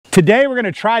Today we're going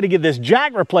to try to get this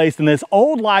jack replaced in this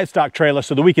old livestock trailer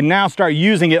so that we can now start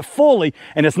using it fully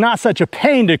and it's not such a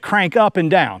pain to crank up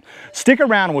and down. Stick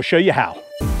around and we'll show you how.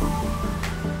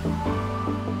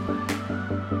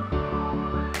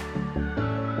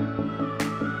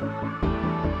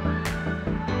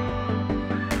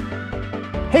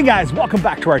 Hey guys, welcome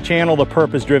back to our channel, The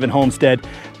Purpose Driven Homestead.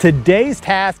 Today's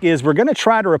task is we're gonna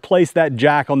try to replace that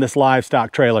jack on this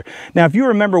livestock trailer. Now, if you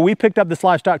remember, we picked up this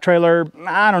livestock trailer,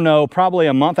 I don't know, probably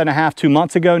a month and a half, 2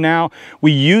 months ago now.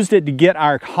 We used it to get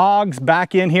our hogs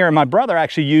back in here, and my brother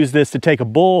actually used this to take a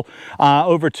bull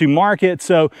over to market.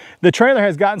 So the trailer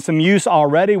has gotten some use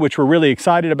already, which we're really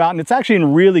excited about, and it's actually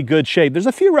in really good shape. There's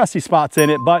a few rusty spots in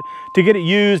it, but to get it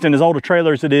used and as old a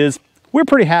trailer as it is, we're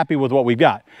pretty happy with what we've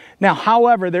got. Now,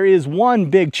 however, there is one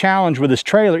big challenge with this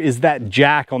trailer is that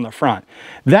jack on the front.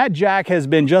 That jack has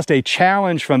been just a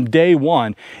challenge from day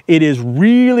one. It is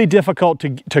really difficult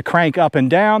to crank up and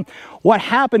down. What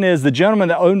happened is the gentleman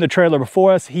that owned the trailer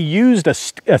before us, he used a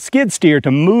skid steer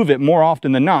to move it more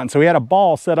often than not. And so he had a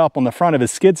ball set up on the front of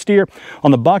his skid steer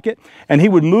on the bucket, and he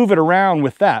would move it around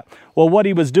with that. Well, what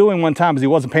he was doing one time is he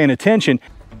wasn't paying attention.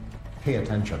 Pay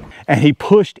attention. And he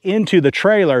pushed into the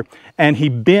trailer and he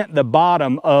bent the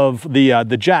bottom of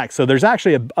the jack. So there's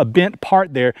actually a bent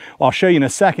part there. I'll show you in a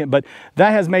second, but that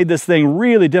has made this thing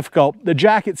really difficult. The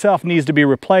jack itself needs to be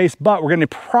replaced, but we're going to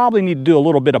probably need to do a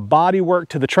little bit of body work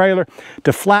to the trailer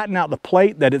to flatten out the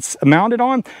plate that it's mounted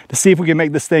on to see if we can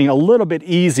make this thing a little bit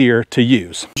easier to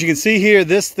use. As you can see here,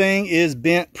 this thing is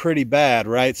bent pretty bad,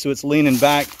 right? So it's leaning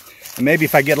back. And maybe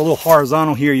if I get a little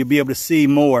horizontal here, you'll be able to see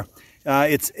more.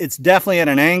 It's definitely at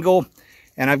an angle,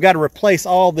 and I've got to replace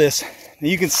all this. Now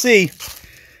you can see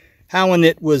how when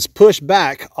it was pushed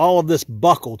back, all of this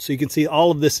buckled. So you can see all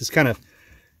of this is kind of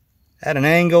at an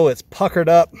angle. It's puckered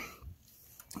up.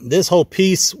 This whole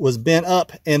piece was bent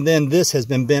up, and then this has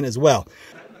been bent as well.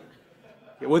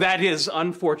 Well, that is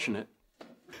unfortunate.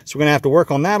 So we're going to have to work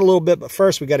on that a little bit, but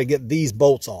first we got to get these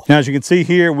bolts off. Now, as you can see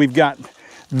here, we've got,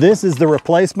 this is the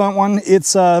replacement one.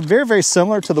 It's very, very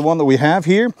similar to the one that we have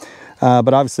here.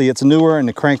 But obviously it's newer and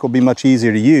the crank will be much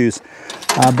easier to use.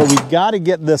 But we've got to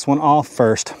get this one off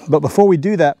first. But before we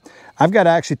do that, I've got to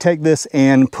actually take this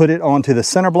and put it onto the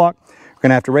center block. We're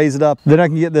gonna have to raise it up. Then I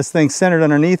can get this thing centered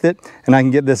underneath it and I can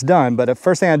get this done. But the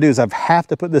first thing I do is I have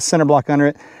to put this center block under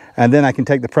it, and then I can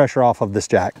take the pressure off of this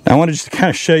jack. Now I want to just kind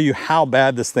of show you how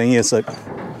bad this thing is. So you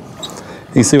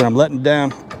can see when I'm letting it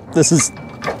down, this is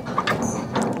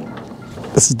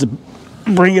to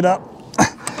bring it up.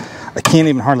 I can't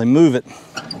even hardly move it.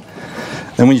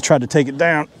 Then when you try to take it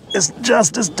down, it's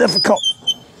just as difficult.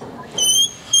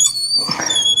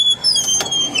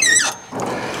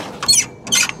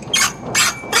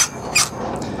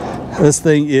 This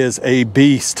thing is a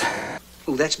beast.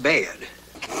 Oh, that's bad.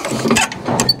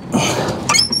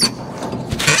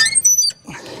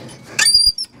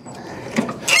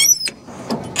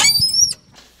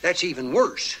 That's even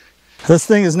worse. This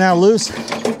thing is now loose. You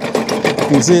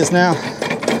can see it's now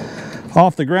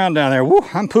off the ground down there. Woo,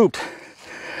 I'm pooped.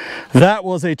 That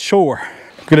was a chore.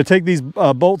 I'm gonna take these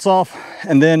bolts off,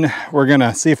 and then we're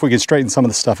gonna see if we can straighten some of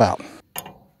the stuff out.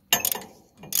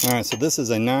 All right, so this is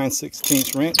a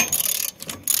 9/16 wrench,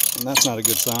 and that's not a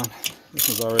good sign. This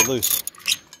one's already loose.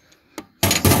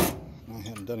 I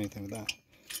haven't done anything with that.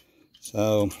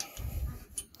 So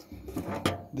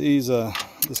these,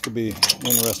 this could be an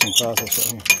interesting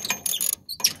process right here.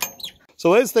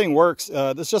 So this thing works.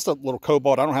 This is just a little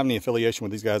cobalt. I don't have any affiliation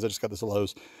with these guys. I just got this at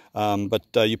Lowe's. But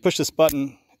you push this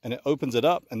button and it opens it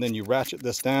up, and then you ratchet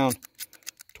this down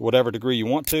to whatever degree you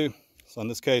want to. So in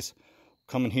this case,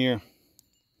 come in here,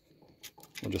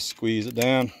 we'll just squeeze it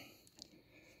down,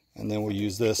 and then we'll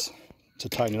use this to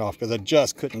tighten it off because I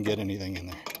just couldn't get anything in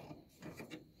there.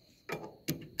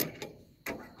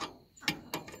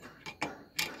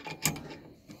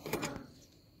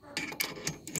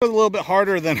 It was a little bit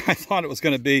harder than I thought it was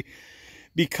going to be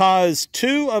because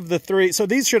 2 of the 3, so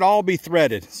these should all be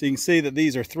threaded. So you can see that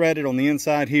these are threaded on the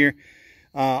inside here.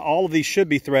 All of these should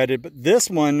be threaded, but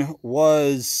this one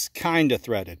was kind of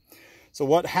threaded. So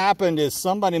what happened is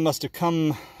somebody must have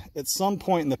come at some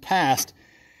point in the past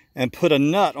and put a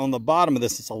nut on the bottom of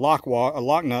this. It's a lock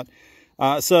nut.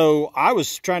 So I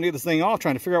was trying to get this thing off,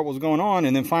 trying to figure out what was going on,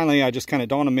 and then finally I just kind of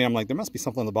dawned on me, I'm like, there must be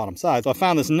something on the bottom side. So I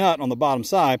found this nut on the bottom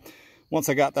side. Once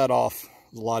I got that off, it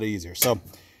was a lot easier. So, all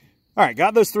right,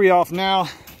 got those 3 off now.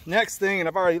 Next thing, and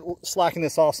I've already slackened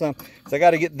this off some, is I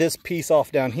got to get this piece off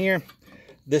down here.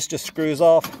 This just screws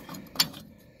off.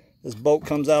 This bolt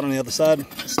comes out on the other side.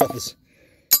 This stuff is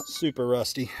super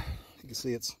rusty. You can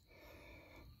see it's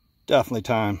definitely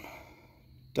time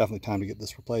to get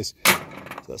this replaced.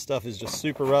 So So that stuff is just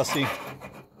super rusty.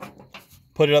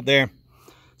 Put it up there.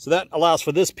 So that allows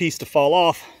for this piece to fall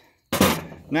off.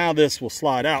 Now this will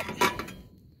slide out.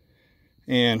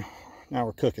 And now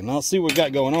we're cooking. Now let's see what we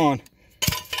got going on.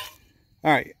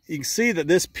 All right, you can see that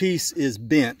this piece is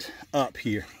bent up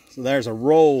here. So there's a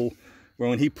roll where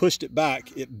when he pushed it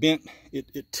back, it bent,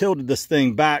 it tilted this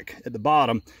thing back at the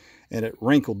bottom and it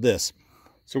wrinkled this.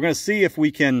 So we're gonna see if we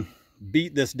can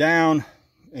beat this down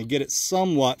and get it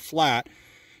somewhat flat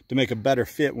to make a better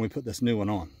fit when we put this new one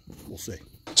on. We'll see.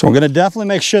 So we're gonna definitely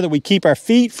make sure that we keep our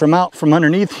feet from out from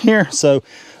underneath here. So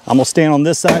I'm gonna stand on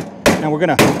this side. Now we're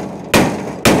gonna,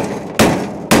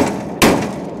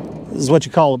 this is what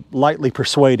you call lightly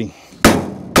persuading.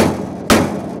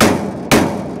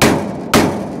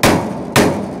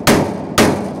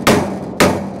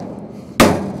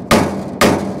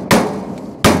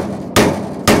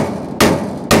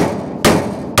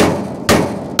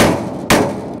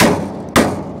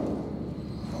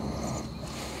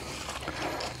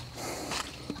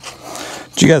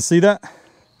 Did you guys see that?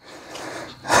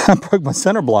 I broke my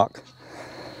center block.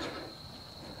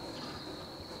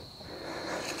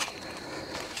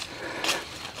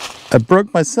 I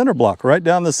broke my center block right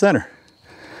down the center.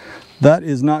 That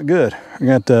is not good. We're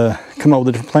going to have to come up with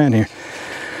a different plan here.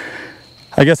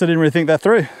 I guess I didn't really think that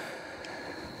through.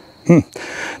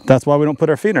 That's why we don't put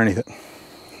our feet underneath it.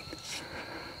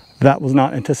 That was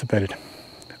not anticipated.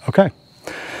 Okay.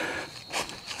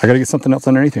 I got to get something else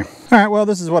underneath here. All right, well,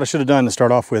 this is what I should have done to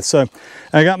start off with. So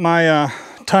I got my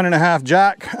 1.5 ton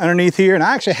jack underneath here, and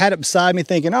I actually had it beside me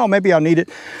thinking, oh, maybe I'll need it,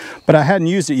 but I hadn't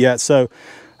used it yet. So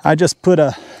I just put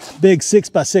a big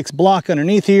 6x6 block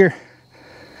underneath here.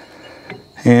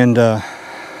 And now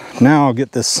I'll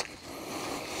get this,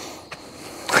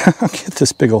 I'll get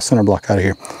this big old center block out of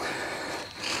here.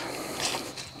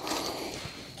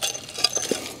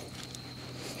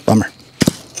 Bummer.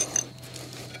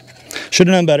 Should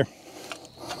have known better.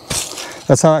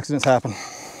 That's how accidents happen.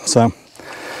 So, all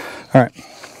right.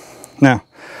 Now,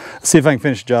 let's see if I can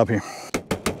finish the job here.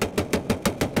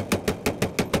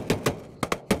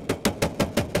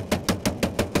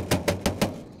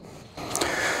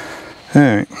 All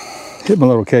right. Hit my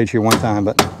little cage here one time,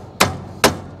 but I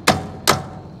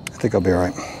think I'll be all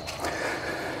right.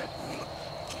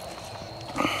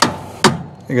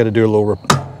 I got to do a little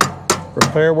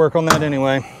repair work on that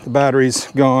anyway. The battery's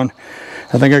gone.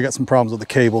 I think I got some problems with the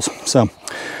cables. So,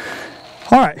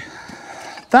 all right,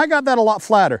 I got that a lot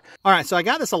flatter. All right, so I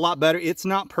got this a lot better. It's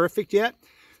not perfect yet.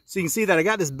 So you can see that I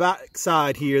got this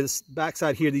backside here,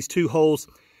 these two holes.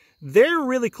 They're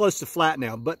really close to flat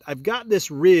now, but I've got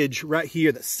this ridge right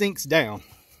here that sinks down.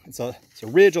 It's a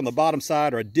ridge on the bottom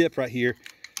side, or a dip right here.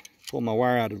 Pull my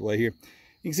wire out of the way here.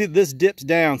 You can see that this dips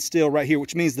down still right here,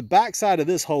 which means the backside of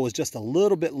this hole is just a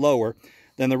little bit lower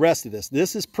than the rest of this.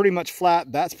 This is pretty much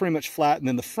flat, that's pretty much flat, and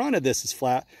then the front of this is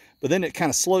flat, but then it kind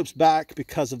of slopes back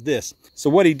because of this. So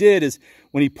what he did is,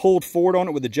 when he pulled forward on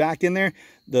it with the jack in there,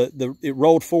 it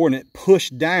rolled forward and it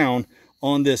pushed down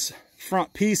on this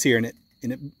front piece here, and it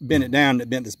bent it down, and it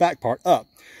bent this back part up.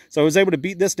 So I was able to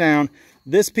beat this down.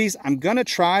 This piece, I'm gonna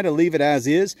try to leave it as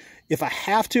is. If I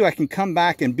have to, I can come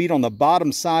back and beat on the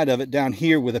bottom side of it down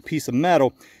here with a piece of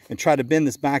metal and try to bend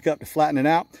this back up to flatten it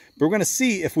out. But we're gonna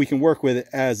see if we can work with it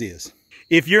as is.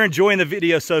 If you're enjoying the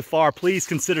video so far, please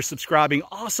consider subscribing.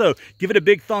 Also, give it a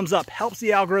big thumbs up. Helps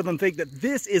the algorithm think that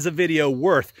this is a video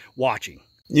worth watching.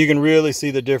 You can really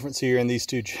see the difference here in these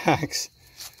two jacks.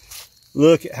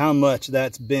 Look at how much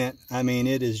that's bent. I mean,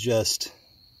 it is just,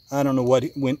 I don't know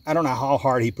I don't know how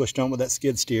hard he pushed on with that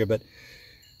skid steer, but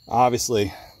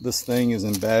obviously this thing is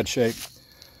in bad shape.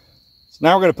 So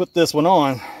now we're gonna put this one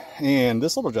on, and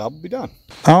this little job will be done.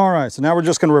 All right, so now we're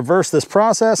just gonna reverse this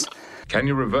process. Can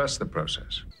you reverse the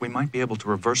process? We might be able to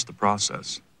reverse the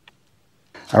process.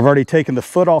 I've already taken the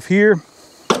foot off here.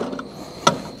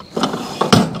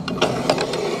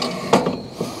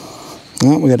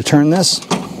 Well, we gotta turn this.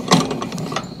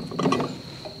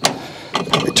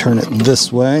 Probably turn it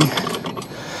this way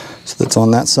so that's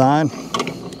on that side.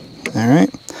 All right.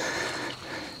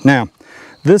 Now,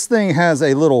 this thing has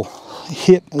a little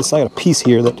hip, it's like a piece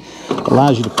here that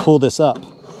allows you to pull this up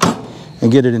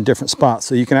and get it in different spots.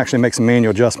 So you can actually make some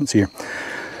manual adjustments here.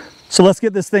 So let's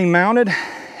get this thing mounted,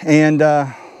 and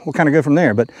we'll kind of go from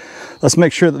there. But let's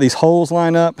make sure that these holes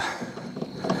line up.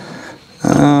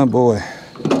 Oh boy,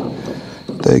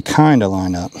 they kind of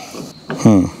line up.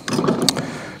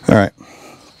 All right,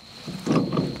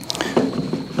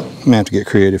 I'm gonna have to get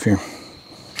creative here.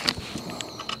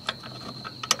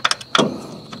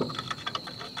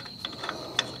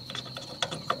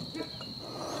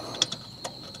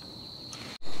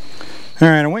 All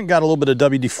right, I went and got a little bit of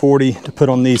WD-40 to put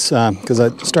on these because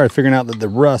I started figuring out that the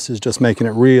rust is just making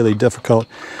it really difficult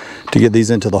to get these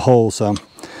into the hole. So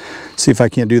see if I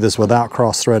can't do this without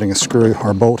cross-threading a screw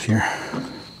or bolt here.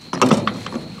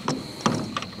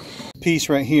 Piece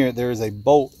right here, there is a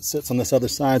bolt that sits on this other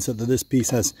side so that this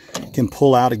piece can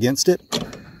pull out against it.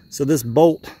 So this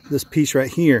bolt, this piece right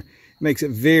here, makes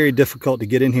it very difficult to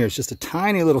get in here. It's just a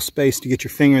tiny little space to get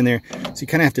your finger in there. So you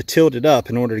kind of have to tilt it up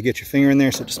in order to get your finger in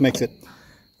there. So it just makes it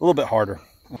a little bit harder.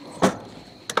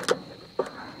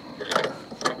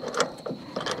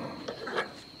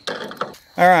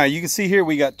 All right, you can see here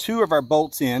we got 2 of our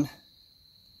bolts in.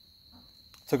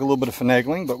 Took a little bit of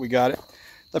finagling, but we got it.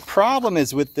 The problem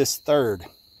is with this third.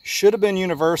 Should have been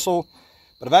universal,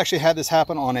 but I've actually had this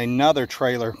happen on another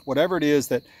trailer. Whatever it is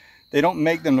that they don't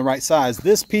make them the right size.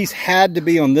 This piece had to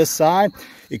be on this side.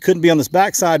 It couldn't be on this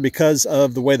back side because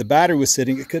of the way the battery was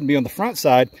sitting. It couldn't be on the front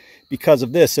side because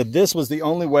of this. So this was the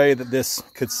only way that this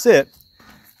could sit,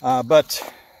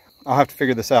 but I'll have to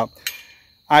figure this out.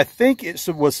 I think it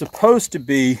was supposed to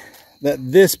be that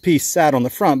this piece sat on the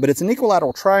front, but it's an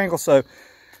equilateral triangle, so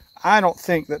I don't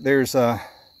think that there's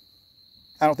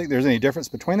any difference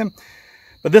between them.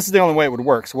 But this is the only way it would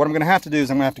work. So what I'm going to have to do is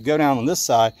I'm going to have to go down on this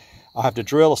side. I'll have to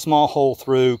drill a small hole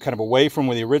through, kind of away from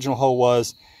where the original hole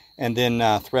was, and then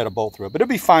thread a bolt through it. But it'll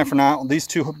be fine for now. These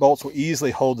 2 bolts will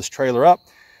easily hold this trailer up.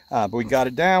 But we got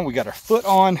it down. We got our foot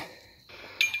on.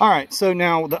 All right, so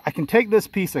now I can take this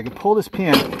piece, I can pull this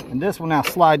pin, and this will now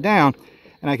slide down,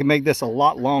 and I can make this a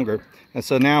lot longer. And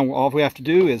so now all we have to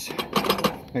do is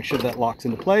make sure that locks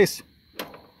into place.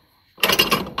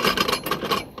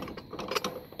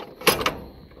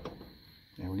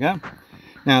 There we go.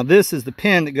 Now this is the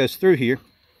pin that goes through here.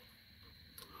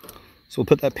 So we'll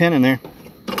put that pin in there.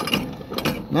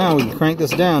 Now we can crank this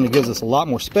down. It gives us a lot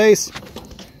more space.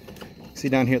 See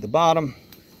down here at the bottom.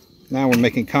 Now we're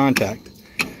making contact.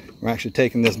 We're actually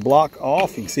taking this block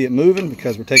off. You can see it moving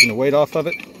because we're taking the weight off of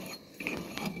it.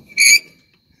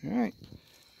 All right.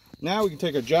 Now we can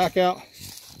take our jack out,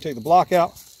 take the block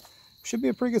out. Should be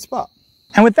a pretty good spot.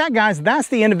 And with that, guys, that's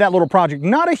the end of that little project.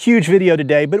 Not a huge video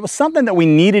today, but it was something that we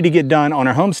needed to get done on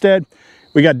our homestead.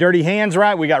 We got dirty hands,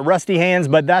 right? We got rusty hands,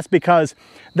 but that's because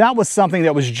that was something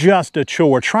that was just a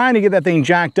chore. Trying to get that thing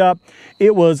jacked up,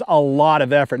 it was a lot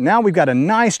of effort. Now we've got a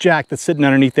nice jack that's sitting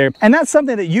underneath there, and that's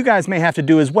something that you guys may have to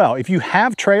do as well. If you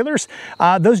have trailers,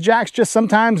 those jacks just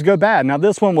sometimes go bad. Now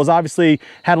this one was obviously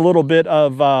had a little bit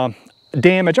of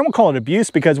damage. I won't call it abuse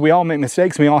because we all make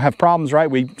mistakes. We all have problems,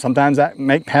 right? We sometimes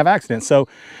have accidents. So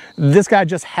this guy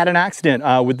just had an accident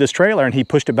with this trailer, and he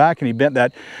pushed it back and he bent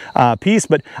that piece.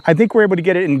 But I think we're able to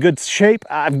get it in good shape.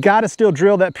 I've got to still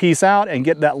drill that piece out and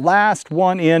get that last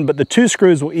one in, but the 2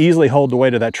 screws will easily hold the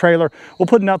weight of that trailer. We'll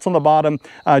put nuts on the bottom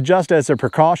just as a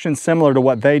precaution, similar to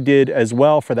what they did as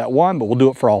well for that one, but we'll do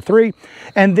it for all 3.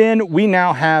 And then we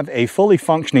now have a fully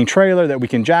functioning trailer that we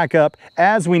can jack up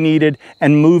as we needed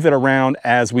and move it around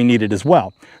as we needed as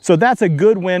well. So that's a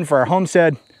good win for our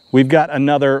homestead. We've got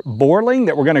another boreling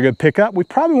that we're going to go pick up. We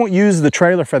probably won't use the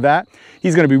trailer for that.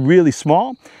 He's going to be really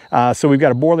small. So we've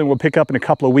got a boreling we'll pick up in a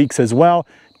couple of weeks as well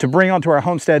to bring onto our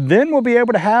homestead. Then we'll be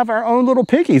able to have our own little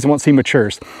piggies once he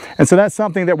matures. And so that's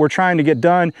something that we're trying to get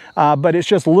done. But it's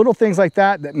just little things like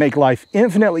that that make life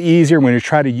infinitely easier when you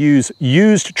try to use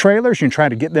used trailers and try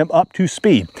to get them up to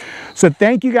speed. So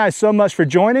thank you guys so much for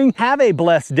joining. Have a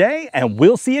blessed day, and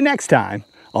we'll see you next time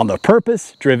on the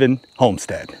Purpose Driven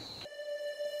Homestead.